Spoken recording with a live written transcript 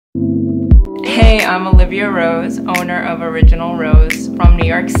Hey, I'm Olivia Rose, owner of Original Rose from New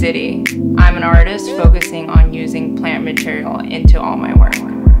York City. I'm an artist focusing on using plant material into all my work.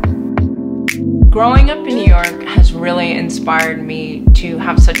 Growing up in New York has really inspired me to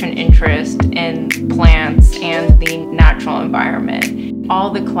have such an interest in plants and the natural environment. All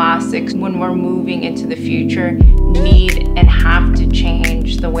the classics, when we're moving into the future, need and have to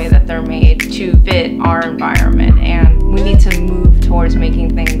change the way that they're made to fit our environment, and we need to move towards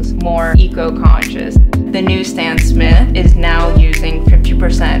making things more eco-conscious. The new Stan Smith is now using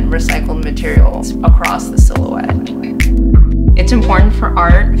 50% recycled materials across the silhouette. It's important for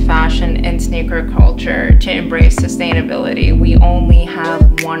art, fashion, and sneaker culture to embrace sustainability. We only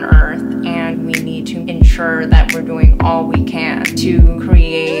have one Earth, and we need to ensure that we're doing all we can to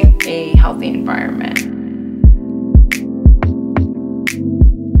create a healthy environment.